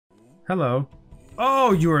Hello.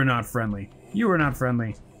 Oh, you are not friendly. You are not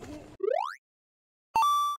friendly.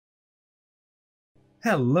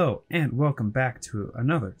 Hello, and welcome back to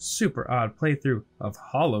another super odd playthrough of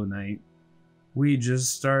Hollow Knight. We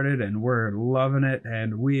just started and we're loving it,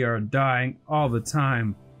 and we are dying all the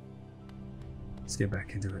time. Let's get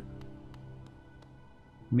back into it.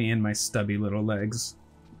 Me and my stubby little legs.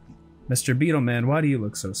 Mr. Beetleman, why do you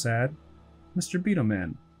look so sad? Mr.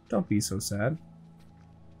 Beetleman, don't be so sad.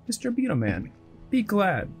 Mr. Beetleman, be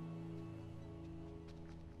glad.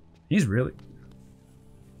 He's really...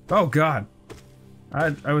 Oh god!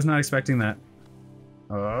 I was not expecting that.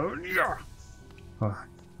 Oh, yeah! Oh,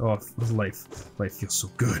 life feels so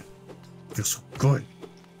good. Feels so good.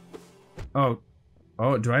 Oh,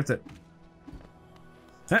 do I have to...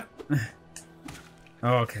 Ah.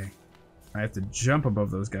 Oh, okay. I have to jump above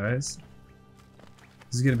those guys.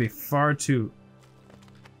 This is gonna be far too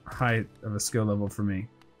high of a skill level for me.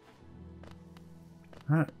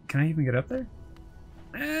 Can I even get up there?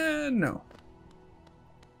 No.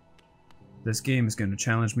 This game is gonna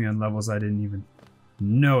challenge me on levels I didn't even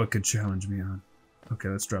know it could challenge me on. Okay,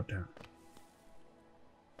 let's drop down.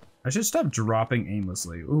 I should stop dropping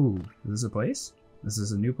aimlessly. Ooh, is this a place? This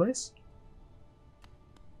is a new place?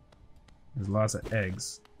 There's lots of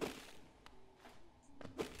eggs.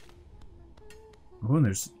 Oh, and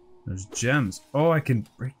there's gems. Oh, I can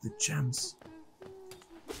break the gems.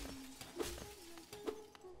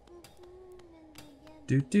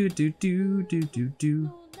 Do.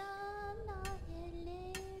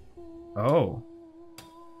 Oh.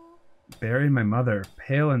 Bury my mother,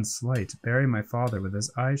 pale and slight. Bury my father with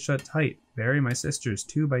his eyes shut tight. Bury my sisters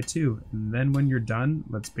 2 by 2. And then when you're done,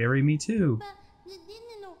 let's bury me too.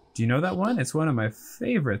 Do you know that one? It's one of my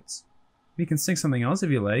favorites. We can sing something else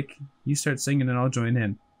if you like. You start singing and I'll join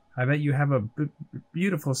in. I bet you have a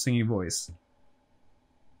beautiful singing voice.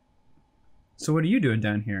 So what are you doing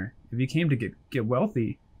down here? If you came to get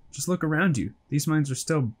wealthy, just look around you. These mines are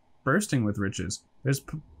still bursting with riches. There's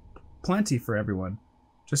plenty for everyone.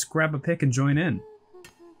 Just grab a pick and join in.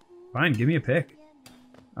 Fine, give me a pick.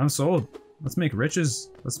 I'm sold. Let's make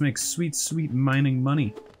riches. Let's make sweet, sweet mining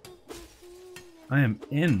money. I am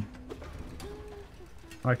in.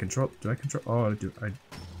 Oh, I control. Do I control? Oh, do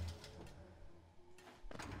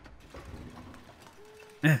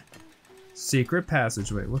I? Secret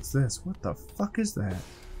passageway. What's this? What the fuck is that?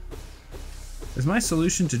 Is my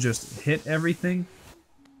solution to just hit everything?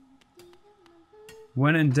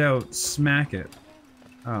 When in doubt, smack it.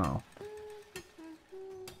 Oh.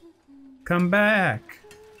 Come back!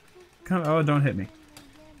 Come. Oh, don't hit me.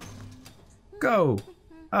 Go!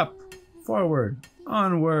 Up! Forward!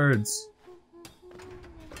 Onwards!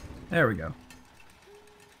 There we go.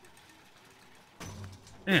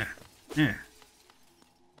 I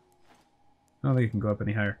don't think you can go up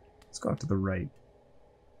any higher. Let's go up to the right.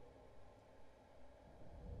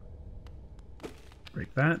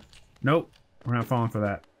 Break that. Nope. We're not falling for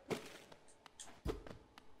that.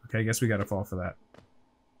 Okay, I guess we gotta fall for that.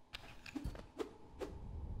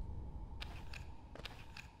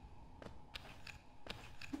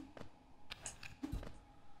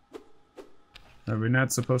 Are we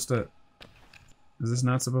not supposed to... Is this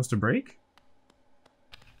not supposed to break?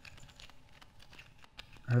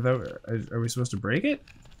 Are we supposed to break it?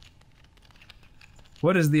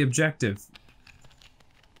 What is the objective?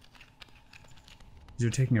 You're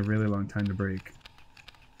taking a really long time to break.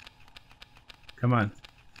 Come on.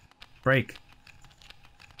 Break.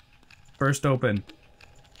 Burst open.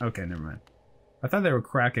 Okay, never mind. I thought they were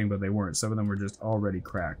cracking, but they weren't. Some of them were just already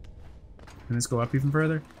cracked. Can this go up even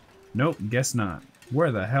further? Nope, guess not.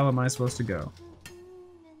 Where the hell am I supposed to go?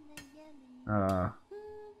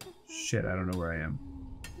 Shit, I don't know where I am.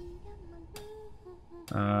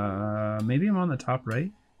 Maybe I'm on the top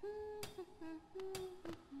right?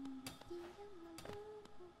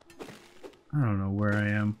 I don't know where I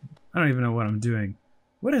am. I don't even know what I'm doing.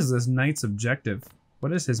 What is this knight's objective?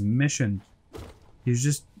 What is his mission? He's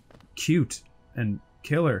just cute and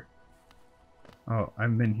killer. Oh, I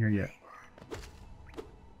haven't been here yet.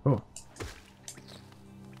 Oh.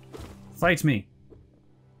 Fight me.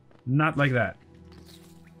 Not like that.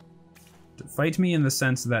 Fight me in the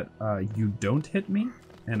sense that you don't hit me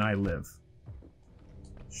and I live.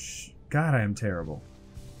 God, I am terrible.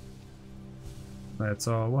 Let's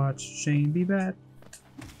all watch Shane be bad.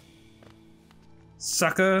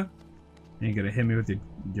 Sucker! Ain't gonna hit me with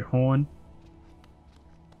your horn.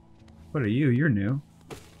 What are you? You're new.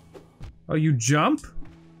 Oh, you jump?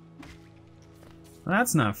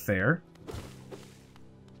 That's not fair.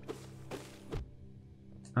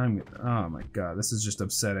 Oh my god, this is just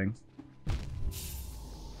upsetting.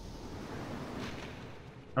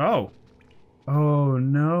 Oh, Oh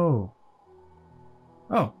no.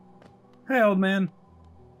 Oh. Hey, old man.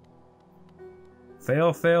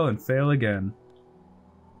 Fail, fail, and fail again.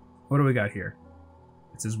 What do we got here?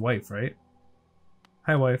 It's his wife, right?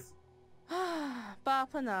 Hi, wife.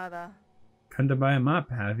 Bapanada. Come to buy a mop,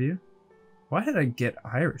 have you? Why did I get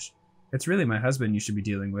Irish? It's really my husband you should be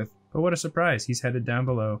dealing with, but what a surprise, he's headed down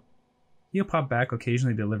below. He'll pop back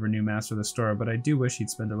occasionally to deliver new maps for the store, but I do wish he'd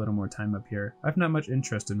spend a little more time up here. I've not much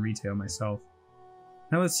interest in retail myself.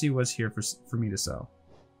 Now let's see what's here for me to sell.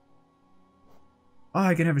 Oh,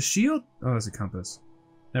 I can have a shield? Oh, that's a compass.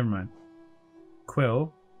 Never mind.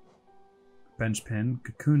 Quill. Bench pin.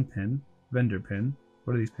 Cocoon pin. Vendor pin.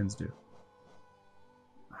 What do these pins do?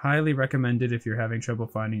 Highly recommended if you're having trouble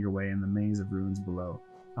finding your way in the maze of ruins below.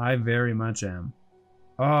 I very much am.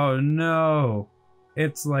 Oh no!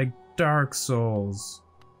 It's like Dark Souls.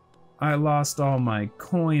 I lost all my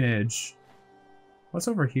coinage. What's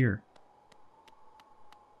over here?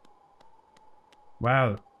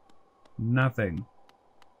 Wow. Nothing.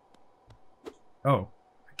 Oh,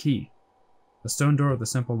 a key. A stone door with a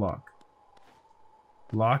simple lock.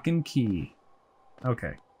 Lock and key.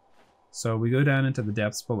 Okay. So we go down into the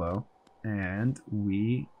depths below, and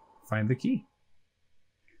we find the key.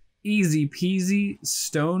 Easy peasy,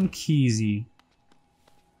 stone keysy.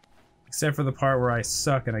 Except for the part where I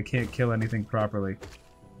suck and I can't kill anything properly.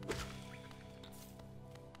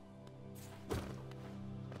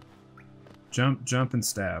 Jump, jump, and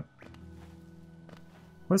stab.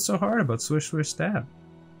 What's so hard about swish, swish, stab?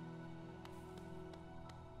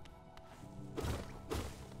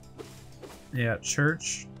 Yeah,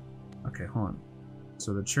 church. Okay, hold on.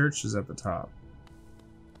 So the church is at the top.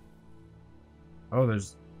 Oh,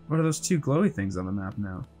 there's... What are those two glowy things on the map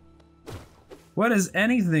now? What is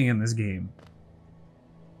anything in this game?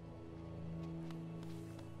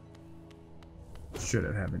 Should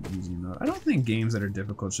it have an easy mode? I don't think games that are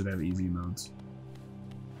difficult should have easy modes.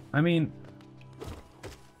 I mean...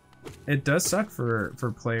 It does suck for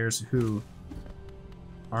players who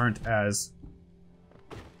aren't as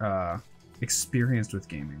experienced with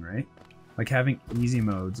gaming, right? Like having easy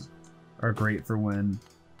modes are great for when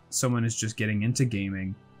someone is just getting into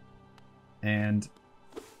gaming and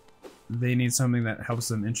they need something that helps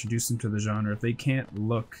them introduce them to the genre. If they can't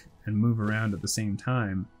look and move around at the same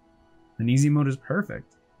time, then easy mode is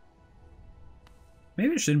perfect.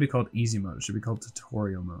 Maybe it shouldn't be called easy mode, it should be called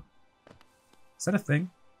tutorial mode. Is that a thing?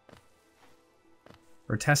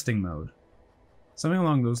 Or testing mode. Something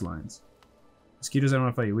along those lines. Mosquitoes, I don't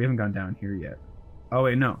want to fight you. We haven't gone down here yet. Oh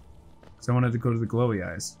wait, no. Because I wanted to go to the glowy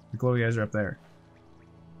eyes. The glowy eyes are up there.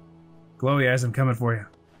 Glowy eyes, I'm coming for you.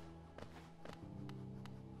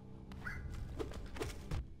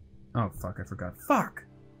 Oh fuck, I forgot. Fuck!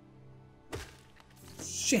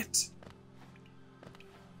 Shit!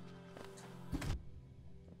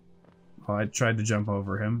 Oh, I tried to jump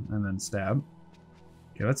over him and then stab.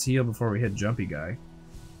 Okay, let's heal before we hit Jumpy Guy.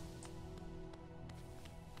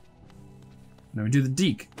 Now we do the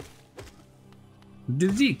deke. We do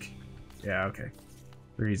the deke. Yeah, okay.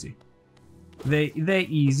 They're easy. They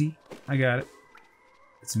easy. I got it.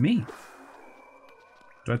 It's me.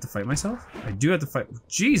 Do I have to fight myself? I do have to fight.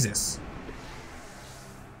 Jesus!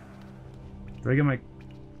 Do I get my...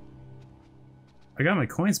 I got my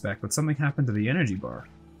coins back, but something happened to the energy bar.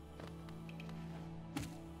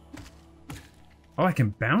 Oh, I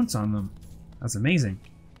can bounce on them. That's amazing.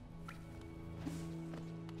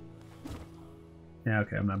 Yeah,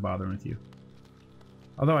 okay, I'm not bothering with you.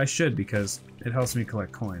 Although I should, because it helps me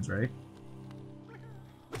collect coins, right?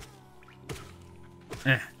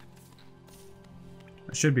 Eh.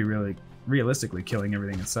 I should be really, realistically killing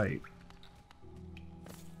everything in sight.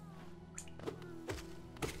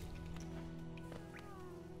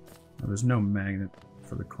 Oh, there's no magnet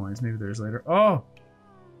for the coins. Maybe there's later. Oh!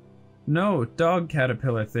 No, dog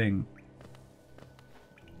caterpillar thing.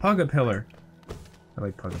 Pugapillar. I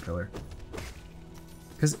like Pugapillar.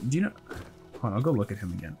 Because, do you know... Hold on, I'll go look at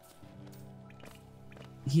him again.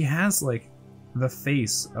 He has, like, the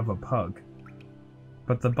face of a pug,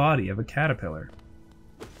 but the body of a caterpillar.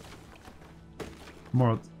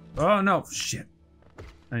 More... Oh, no! Shit. I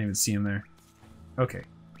didn't even see him there. Okay.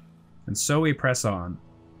 And so we press on.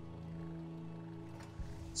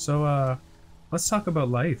 So, let's talk about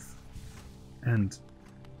life. And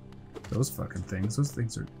those fucking things. Those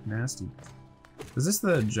things are nasty. Is this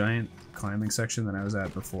the giant climbing section that I was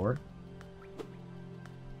at before?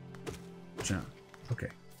 Jump. Okay.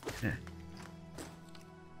 Eh.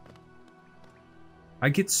 I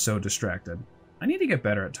get so distracted. I need to get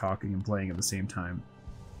better at talking and playing at the same time.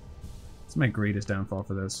 It's my greatest downfall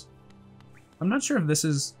for this. I'm not sure if this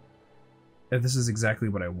is exactly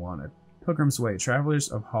what I wanted. Pilgrim's Way. Travelers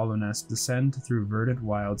of Hollowness descend through verdant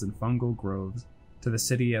wilds and fungal groves to the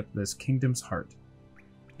city at this kingdom's heart.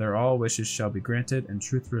 Their all wishes shall be granted and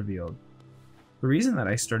truth revealed. The reason that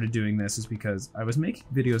I started doing this is because I was making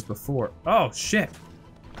videos before. Oh, shit!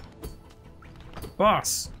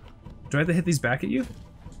 Boss! Do I have to hit these back at you?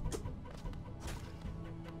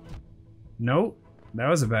 No, that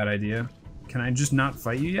was a bad idea. Can I just not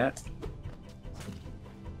fight you yet?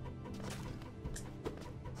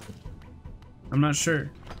 I'm not sure.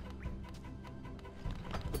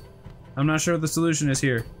 I'm not sure what the solution is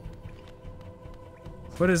here.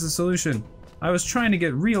 What is the solution? I was trying to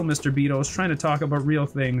get real, Mr. Beetle. I was trying to talk about real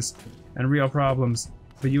things and real problems,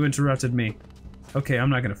 but you interrupted me. Okay, I'm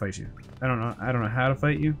not gonna fight you. I don't know how to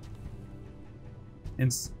fight you.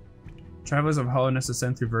 Travelers of Hollowness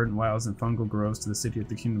ascend through verdant wilds and fungal groves to the city of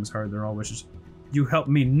the kingdom's heart. They're all wishes. You helped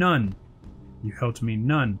me none. You helped me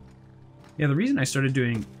none. Yeah, the reason I started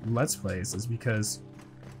doing Let's Plays is because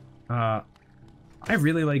I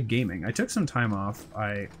really like gaming. I took some time off.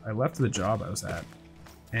 I left the job I was at,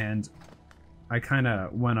 and I kind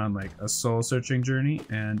of went on like a soul-searching journey,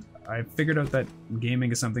 and I figured out that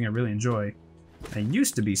gaming is something I really enjoy. I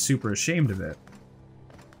used to be super ashamed of it.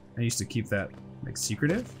 I used to keep that like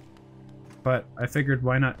secretive, but I figured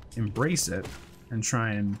why not embrace it and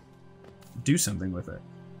try and do something with it.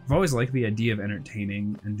 I've always liked the idea of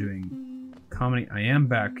entertaining and doing comedy. I am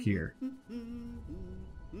back here.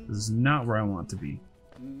 This is not where I want to be.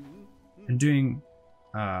 And doing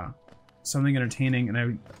something entertaining,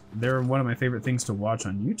 and they're one of my favorite things to watch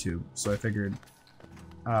on YouTube, so I figured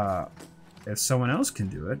if someone else can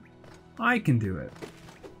do it, I can do it.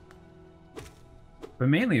 But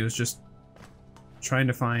mainly it was just trying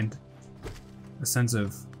to find a sense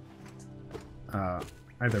of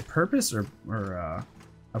either purpose or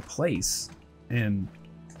a place in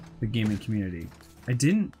the gaming community. I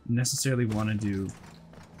didn't necessarily want to do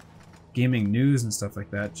gaming news and stuff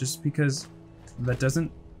like that, just because that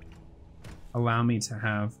doesn't allow me to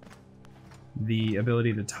have the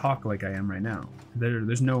ability to talk like I am right now.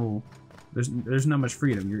 There's not much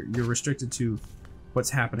freedom. You're restricted to what's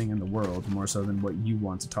happening in the world more so than what you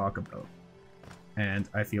want to talk about. And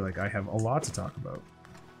I feel like I have a lot to talk about,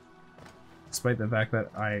 despite the fact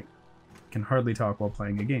that I can hardly talk while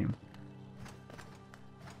playing a game.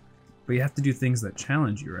 But you have to do things that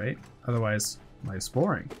challenge you, right? Otherwise, life's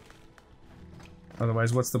boring.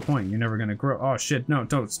 Otherwise, what's the point? You're never gonna grow. Oh shit, no,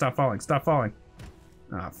 don't, stop falling, stop falling.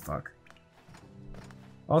 Ah, fuck.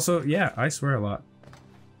 Also, yeah, I swear a lot.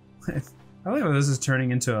 I like how this is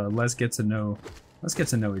turning into a let's get to know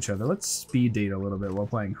each other. Let's speed date a little bit while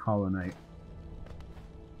playing Hollow Knight.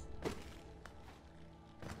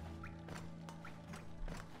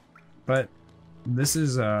 But this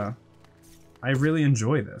is, I really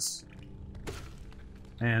enjoy this.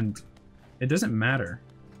 And it doesn't matter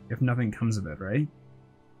if nothing comes of it, right?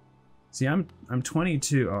 See, I'm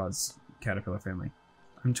 22. Oh, it's Caterpillar family.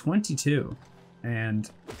 I'm 22,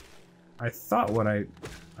 and I thought I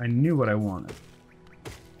knew what I wanted.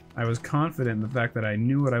 I was confident in the fact that I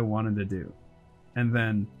knew what I wanted to do. And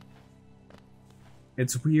then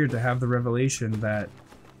it's weird to have the revelation that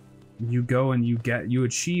you go and you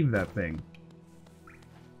achieve that thing.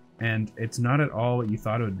 And it's not at all what you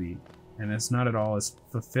thought it would be. And it's not at all as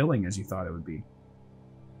fulfilling as you thought it would be.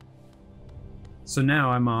 So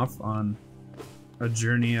now I'm off on a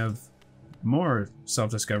journey of more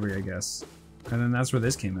self-discovery, I guess. And then that's where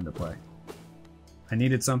this came into play. I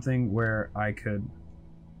needed something where I could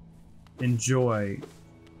enjoy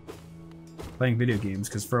playing video games,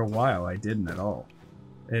 because for a while I didn't at all.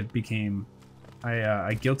 It became...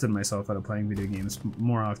 I guilted myself out of playing video games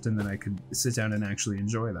more often than I could sit down and actually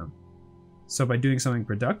enjoy them. So by doing something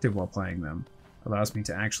productive while playing them allows me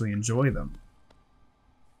to actually enjoy them.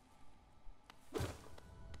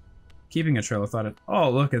 Keeping a trail of thought. Oh,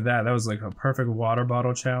 look at that. That was like a perfect water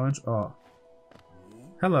bottle challenge. Oh.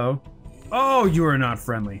 Hello. Oh, you are not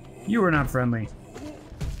friendly. You are not friendly.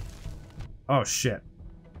 Oh, shit.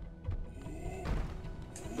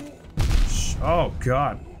 Oh,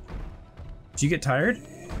 God. Do you get tired?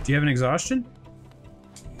 Do you have an exhaustion?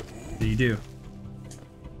 Yeah, you do.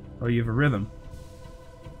 Oh, you have a rhythm.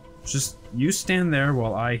 Just, you stand there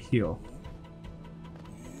while I heal.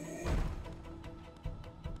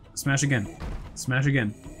 Smash again. Smash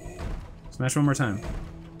again. Smash one more time.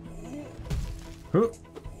 Ooh.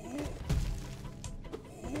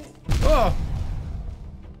 Oh!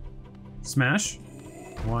 Smash.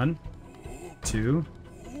 1, 2,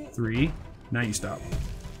 3. Now you stop.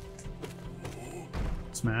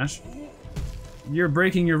 Smash. You're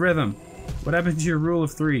breaking your rhythm. What happened to your rule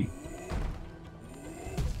of 3?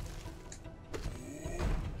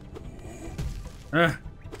 Ugh.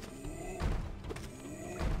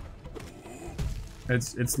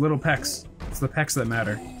 It's little pecks. It's the pecks that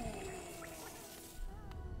matter.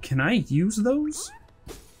 Can I use those?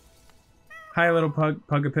 Hi, little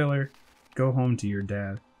pugapillar. Go home to your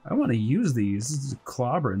dad. I want to use these. This is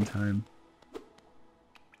clobbering time.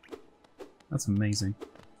 That's amazing.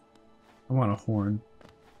 I want a horn. I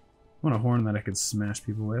want a horn that I could smash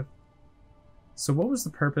people with. So what was the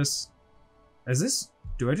purpose? Is this...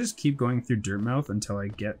 Do I just keep going through Dirtmouth until I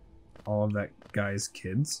get all of that guy's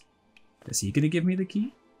kids? Is he gonna give me the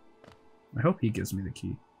key? I hope he gives me the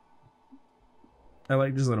key. I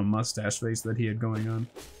like this little mustache face that he had going on.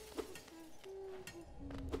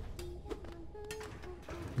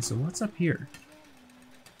 Okay, so what's up here?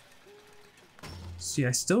 See,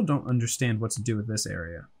 I still don't understand what to do with this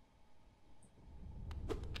area.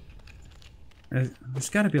 There's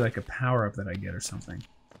gotta be like a power-up that I get or something.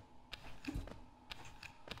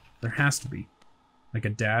 There has to be. Like a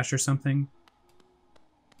dash or something.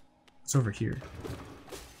 What's over here?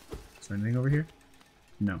 Is there anything over here?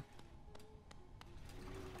 No.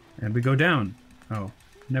 And we go down. Oh,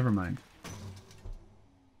 never mind.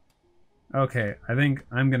 Okay, I think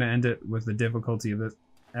I'm gonna end it with the difficulty of this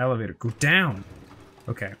elevator. Go down!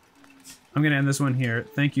 Okay. I'm gonna end this one here.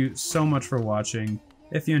 Thank you so much for watching.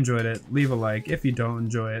 If you enjoyed it, leave a like. If you don't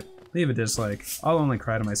enjoy it, leave a dislike. I'll only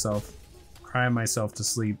cry myself to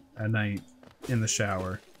sleep at night in the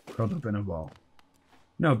shower, curled up in a ball.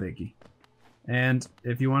 No biggie. And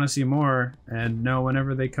if you want to see more and know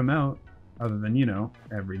whenever they come out, other than, you know,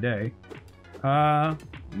 every day,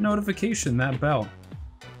 notification, that bell.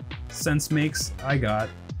 Sense makes I got.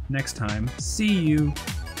 Next time, see you.